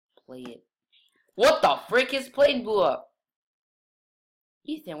play it. What the frick? His plane blew up.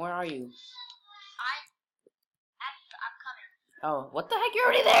 Ethan, where are you? I'm coming. Oh, what the heck? You're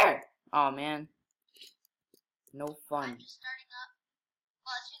already there. Oh man. No fun. I'm just starting up.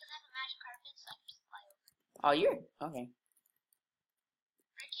 Well, it's because I have a magic carpet, so I can just fly over. Oh, you're okay.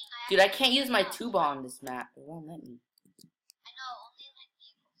 Freaking, Dude, I can't use my tuba on this map. It won't let me. I know, only like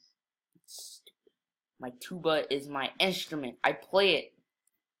vehicles. My tuba is my instrument. I play it.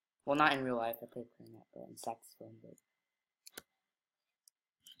 Well, not in real life. I play clarinet, but in saxophone. But...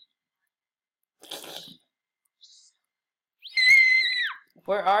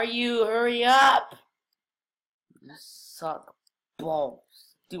 Where are you? Hurry up! You suck balls.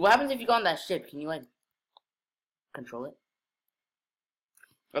 Dude, what happens if you go on that ship? Can you, like, control it?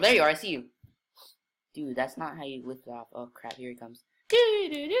 Oh, there you are. I see you. Dude, that's not how you lift it off. Oh, crap. Here he comes.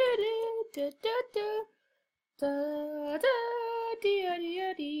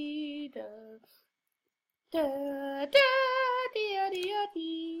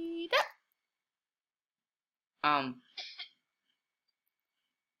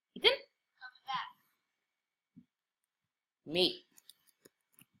 Ethan? Coming back. Me.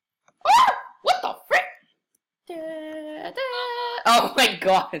 Ah! What the frick? Oh my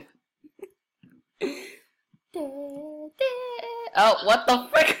god. Oh, what the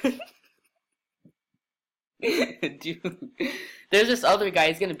frick? Dude, there's this other guy.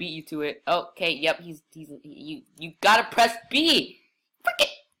 He's gonna beat you to it. Okay, yep. You gotta press B. Frick it.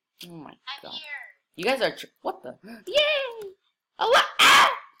 Oh my god. I'm here. You guys are what the? Yay! Allah! Ah!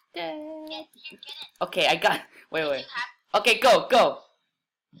 Get it. Okay, I got. Wait. Do you have Okay, go. this?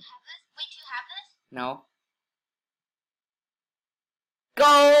 Wait, do you have this? No.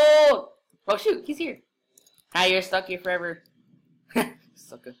 Go! Oh shoot, he's here. Ah, you're stuck here forever.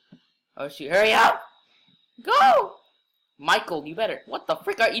 Sucker. Oh shoot, hurry up! Go! Michael, you better. What the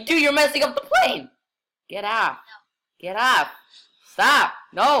frick are you doing? You're messing up the plane! Get off. No. Get off. Stop.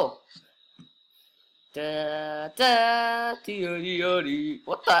 No. Da da dee.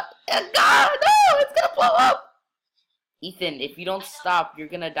 What the? God, no! It's gonna blow up! Ethan, if you don't stop, you're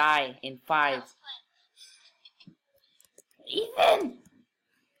gonna die in 5. Ethan!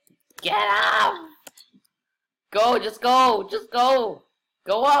 Get off! Go, just go! Just go!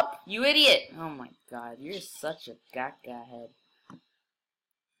 Go up, you idiot! Oh my god, you're such a gaga head.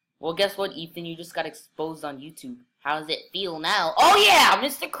 Well, guess what, Ethan? You just got exposed on YouTube. How does it feel now? Oh yeah,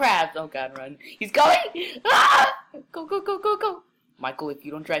 Mr. Krabs! Oh god, run. He's going! Ah! Go! Michael, if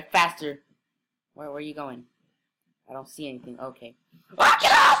you don't drive faster... Where are you going? I don't see anything. Okay. Ah,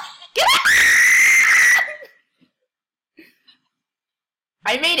 get off! Get off!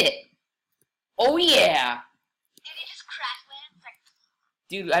 I made it! Oh yeah! Did it just crash land?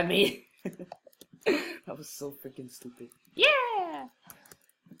 Dude, I made it. That was so freaking stupid. Yeah!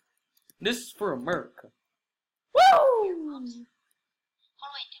 This is for America. Woo! Oh wait, dude,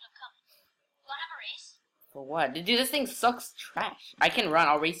 I'm coming. You wanna have a race? For what? Dude, this thing sucks trash. I can run.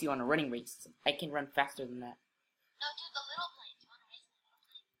 I'll race you on a running race. I can run faster than that. No, dude, the little planes. You wanna race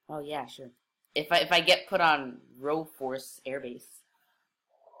the little plane? Oh yeah, sure. If I get put on Row Force Airbase.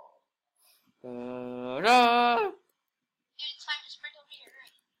 Dude, it's fine. Just sprint over here.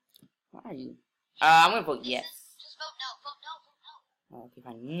 Hurry. Where are you? I'm gonna vote yes. Just vote no. Vote no. Oh, okay,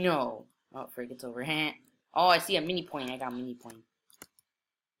 fine. No. Oh, frick, it's over. Oh, I see a mini point. I got a mini point.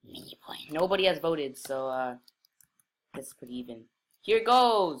 Mini point. Nobody has voted, so it's pretty even. Here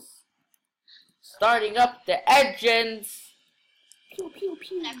goes. Starting up the engines. Pew pew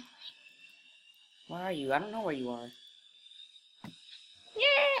pew. Where are you? I don't know where you are.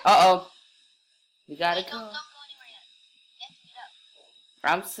 Yeah. Uh-oh. We gotta go. Don't go anywhere yet. You have to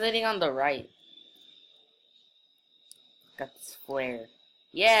get up. I'm sitting on the right. Got this flare.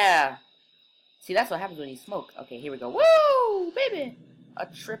 Yeah. See, that's what happens when you smoke. Okay, here we go. Woo, baby. A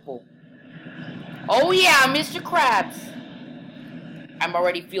triple. Oh yeah, Mr. Krabs. I'm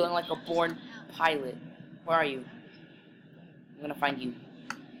already feeling like a born pilot. Where are you? I'm gonna find you.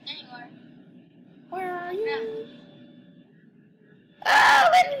 There you are. Where are you? Oh,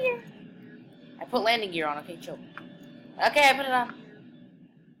 landing gear. I put landing gear on. Okay, chill. Okay, I put it on.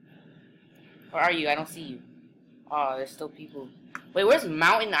 Where are you? I don't see you. Oh, there's still people. Wait, where's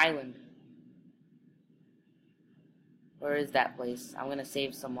Mountain Island? Where is that place? I'm gonna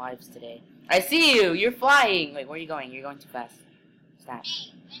save some lives today. I see you! You're flying! Wait, where are you going? You're going too fast. Stop.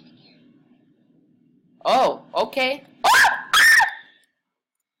 Hey, landing gear. Oh, okay.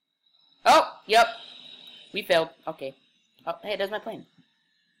 Oh, yep. We failed. Okay. Oh, hey, there's my plane.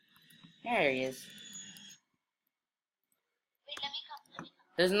 There he is. Wait, let me come.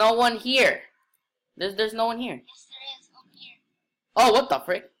 There's no one here. There's no one here. Yes, there is. Over here. Oh, what the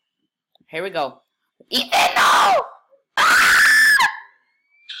frick? Here we go. Ethan, no! Ah!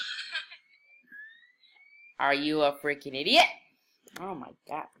 Are you a freaking idiot? Oh my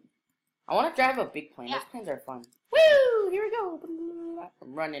god. I want to drive a big plane. Those planes are fun. Woo! Here we go.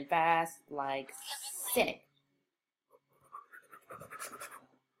 I'm running fast like Cynic.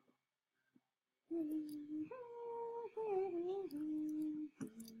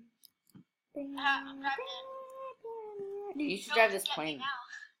 Dude, you should drive this plane.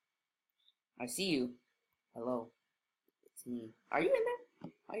 I see you. Hello. It's me. Are you in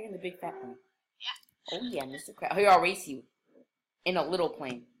there? Are you in the big fat plane? Yeah. Oh yeah, Mr. Crab. Here, I'll race you. In a little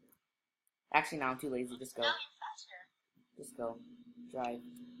plane. Actually, now I'm too lazy. Just go. Just go. Drive.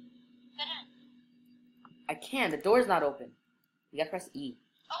 I can't. The door's not open. You gotta press E.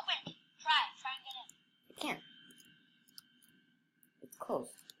 Open. Try and get in. I can't. It's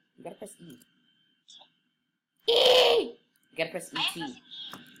closed. You gotta press E. E! You gotta press ET.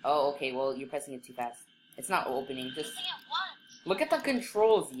 Oh, okay. Well, you're pressing it too fast. It's not opening. Just look at the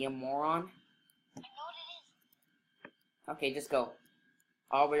controls, you moron. I know what it is. Okay, just go.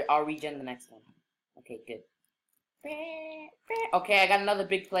 I'll regen the next one. Okay, good. Okay, I got another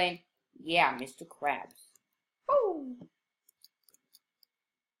big plane. Yeah, Mr. Krabs. Oh.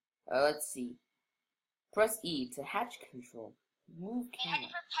 Let's see. Press E to hatch control. Move camera.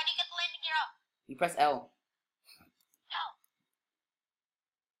 How do you get the landing gear up? You press L. No.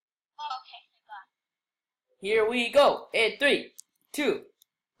 Oh, okay. Thank God. Here we go. In 3, 2,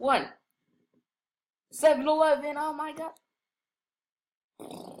 1. 7-Eleven. Oh my god.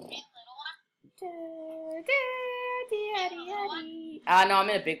 No, I'm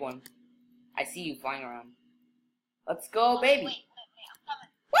in a big one. I see you flying around. Let's go, baby. Wait, I'm coming.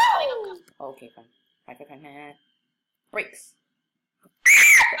 Woo! Okay, fine. Fine. Brakes.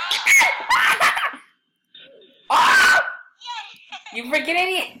 Oh! You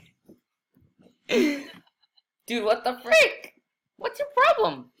freaking idiot! Dude, what the frick? What's your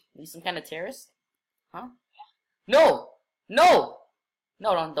problem? You some kind of terrorist? Huh? No! No!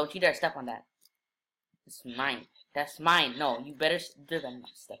 No, don't you dare step on that. It's mine. That's mine. No, you better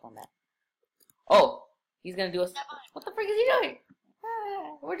not step on that. Oh, he's gonna do a... What the frick is he doing?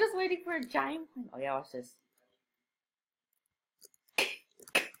 We're just waiting for a giant plane. Oh yeah, watch this.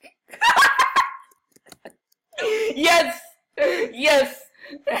 Yes! Yes!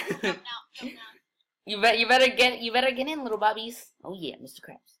 Jump now. You better get in, little bobbies. Oh yeah, Mr.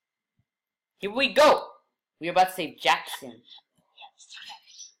 Krabs. Here we go. We're about to save Jackson. Yeah, Mr.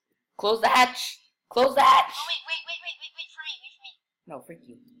 Krabs. Close the hatch. Close the hatch. Oh, wait for me. No, freak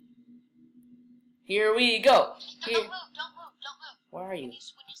you. Here we go. Here. Don't move. Where are you? When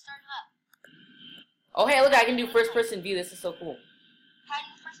you start up. Oh hey, look, I can do first person view. This is so cool. How do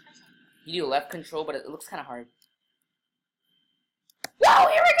you first person? You do left control, but it looks kind of hard. Whoa,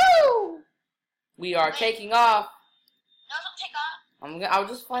 here we go. We are taking off. No, don't take off. I'll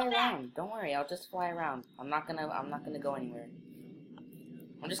just fly around. Don't worry, I'll just fly around. I'm not gonna go anywhere.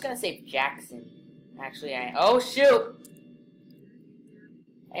 I'm just gonna save Jackson. Actually, oh shoot!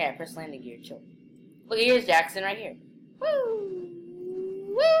 Hey, I pressed landing gear. Chill. Look, here's Jackson right here.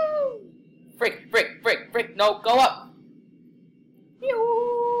 Woo! Woo! Frick! No, go up. I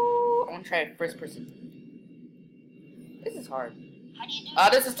want to try it first person. This is hard. How do you do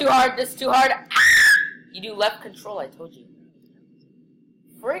it? This is too hard. Ah! You do left control. I told you.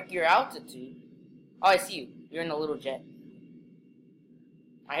 Frick your altitude. Oh, I see you. You're in a little jet.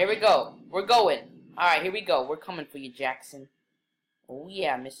 Alright, here we go. We're going. Alright, here we go. We're coming for you, Jackson. Oh,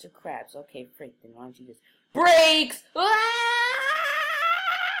 yeah, Mr. Krabs. Okay, frick. Then why don't you just... Brakes! Ah!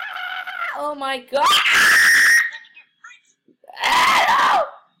 Oh, my God. Ah,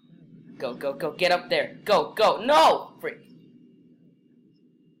 no! Go. Get up there. Go. No! Frick.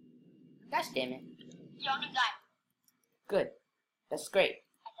 Gosh damn it. You're gonna die. Good. That's great.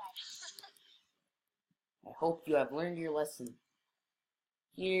 I died. I hope you have learned your lesson.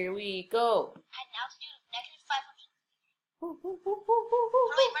 Here we go. At an altitude of -500. Woo.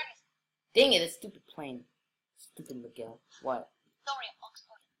 Dang it, this stupid plane. Stupid Miguel. What? Don't worry, I'll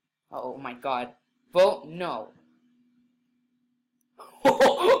explode it. Oh my god. Vote no.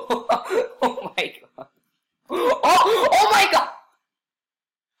 Oh my god. Oh my god!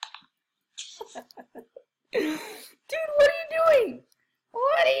 Dude, what are you doing?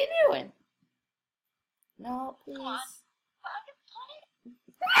 What are you doing? No, please. Come on.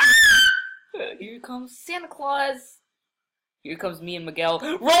 Here comes Santa Claus. Here comes me and Miguel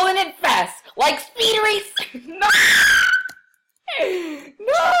rolling it fast like Speed Race. No!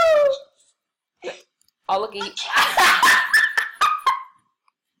 No! Oh, look at you.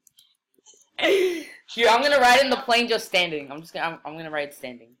 Here, I'm gonna ride in the plane just standing. I'm gonna ride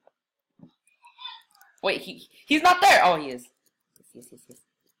standing. Wait, he's not there. Oh, he is.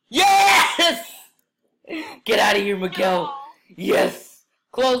 Yes! Get out of here, Miguel. No. Yes.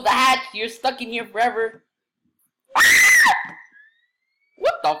 Close the hatch. You're stuck in here forever.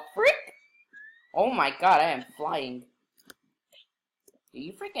 What the frick? Oh my god, I am flying.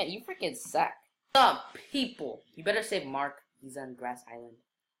 You freaking suck. What's up, people? You better save Mark. He's on Grass Island.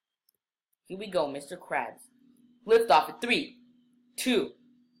 Here we go, Mr. Krabs. Lift off in 3, 2,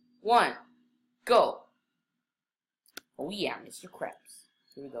 1, go. Oh yeah, Mr. Krabs.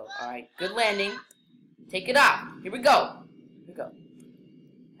 Here we go. Alright, good landing. Take it off. Here we go. Here we go.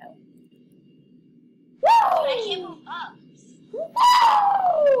 Woo! I can't move up.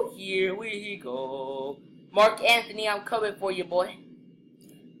 Woo! Here we go. Mark Anthony, I'm coming for you, boy.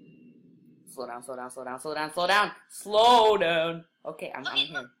 Slow down, slow down, slow down, slow down, slow down. Slow down. Okay, I'm here.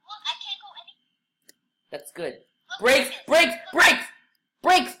 Look, I can't go any. That's good. Look, Brakes, look, brakes, brakes,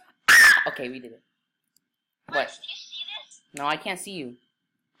 brakes. Ah! Okay, we did it. Mark, What? do you see this? No, I can't see you.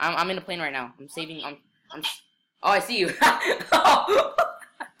 I'm in a plane right now. I'm saving. I'm. Oh, I see you.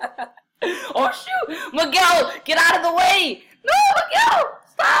 Oh shoot, Miguel, get out of the way! No, Miguel,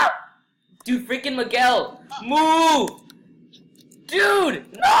 stop! Dude, freaking Miguel, move! Dude,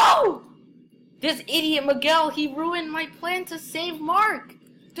 no! This idiot Miguel, he ruined my plan to save Mark.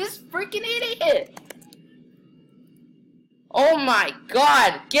 This freaking idiot! Oh my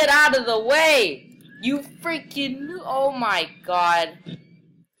god, get out of the way! You freaking, oh my god.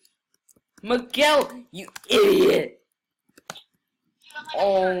 Miguel, you idiot!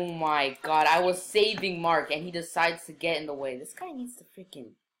 Oh my god, I was saving Mark and he decides to get in the way. This guy needs to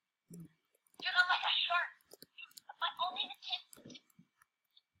freaking... Dude, I'm like a shark. My only tip.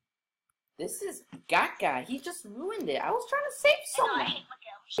 This is Gaga. He just ruined it. I was trying to save I someone. hate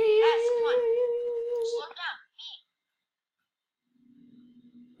Miguel. Yes, come on. Slow down.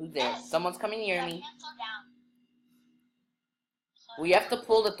 Who's there? Yes. Someone's coming near Yeah, me. can't slow down. Well, you have to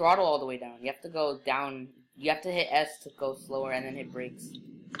pull the throttle all the way down. You have to go down. You have to hit S to go slower and then hit brakes.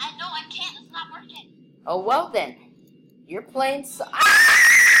 I know I can't. It's not working. Oh, well then. You're playing so... Ah!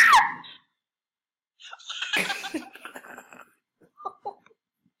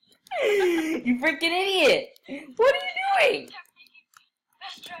 You freaking idiot! What are you doing?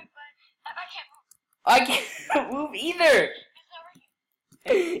 Best try, but I can't move. I can't move either! It's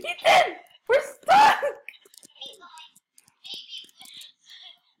not working. Ethan! We're stuck!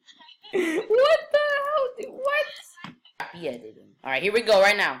 What the hell, dude? What? Happy editing. Alright, here we go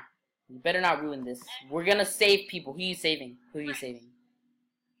right now. You better not ruin this. We're gonna save people. Who are you saving? Who are you saving?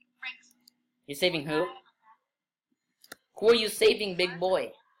 You're saving who? Who are you saving, big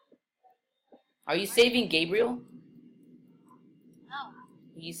boy? Are you saving Gabriel? No.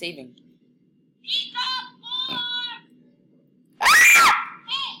 Who are you saving? Ah!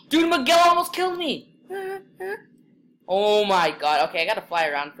 Dude, Miguel almost killed me! Oh my god. Okay, I gotta fly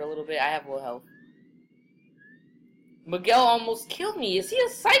around for a little bit. I have low health. Miguel almost killed me. Is he a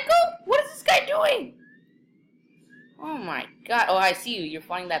psycho? What is this guy doing? Oh my god. Oh, I see you. You're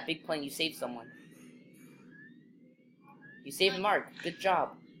flying that big plane. You saved someone. You saved Mark. Good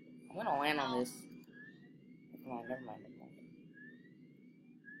job. I'm gonna land on this. Never mind, never mind, never mind.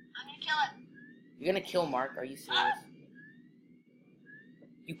 I'm gonna kill it. You're gonna kill Mark? Are you serious?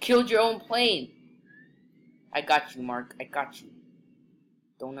 You killed your own plane. I got you, Mark. I got you.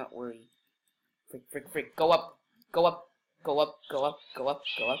 Do not worry. Frick, frick, frick. Go up. Go up. Go up. Go up. Go up.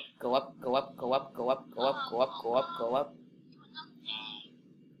 Go up. Go up. Go up. Go up. Go up. Go up. Go up. Go up. Go up.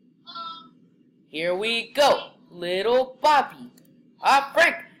 Here we go. Little Bobby. Ah,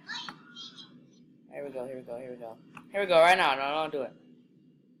 Frank. Here we go. Here we go. Here we go. Here we go. Right now. No, don't do it.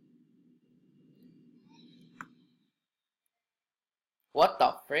 What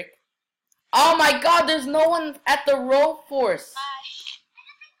the frick? Oh my god, there's no one at the row force.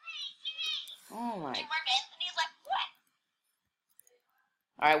 Oh my.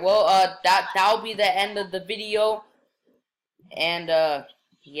 Alright, well, that'll be the end of the video. And,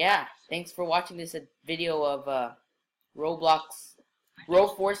 yeah. Thanks for watching this video of, Roblox Row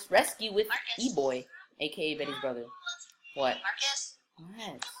Force Rescue with E-Boy, aka Betty's brother. What? Marcus. What?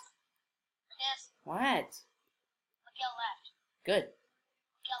 Marcus. What? Miguel left. Good.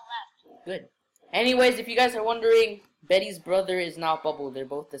 Miguel left. Good. Anyways, if you guys are wondering, Betty's brother is not Bubble. They're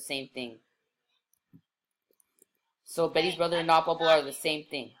both the same thing. So Betty's brother and not Bubble are the same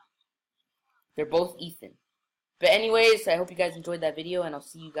thing. They're both Ethan. But anyways, I hope you guys enjoyed that video, and I'll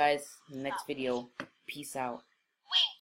see you guys in the next video. Peace out.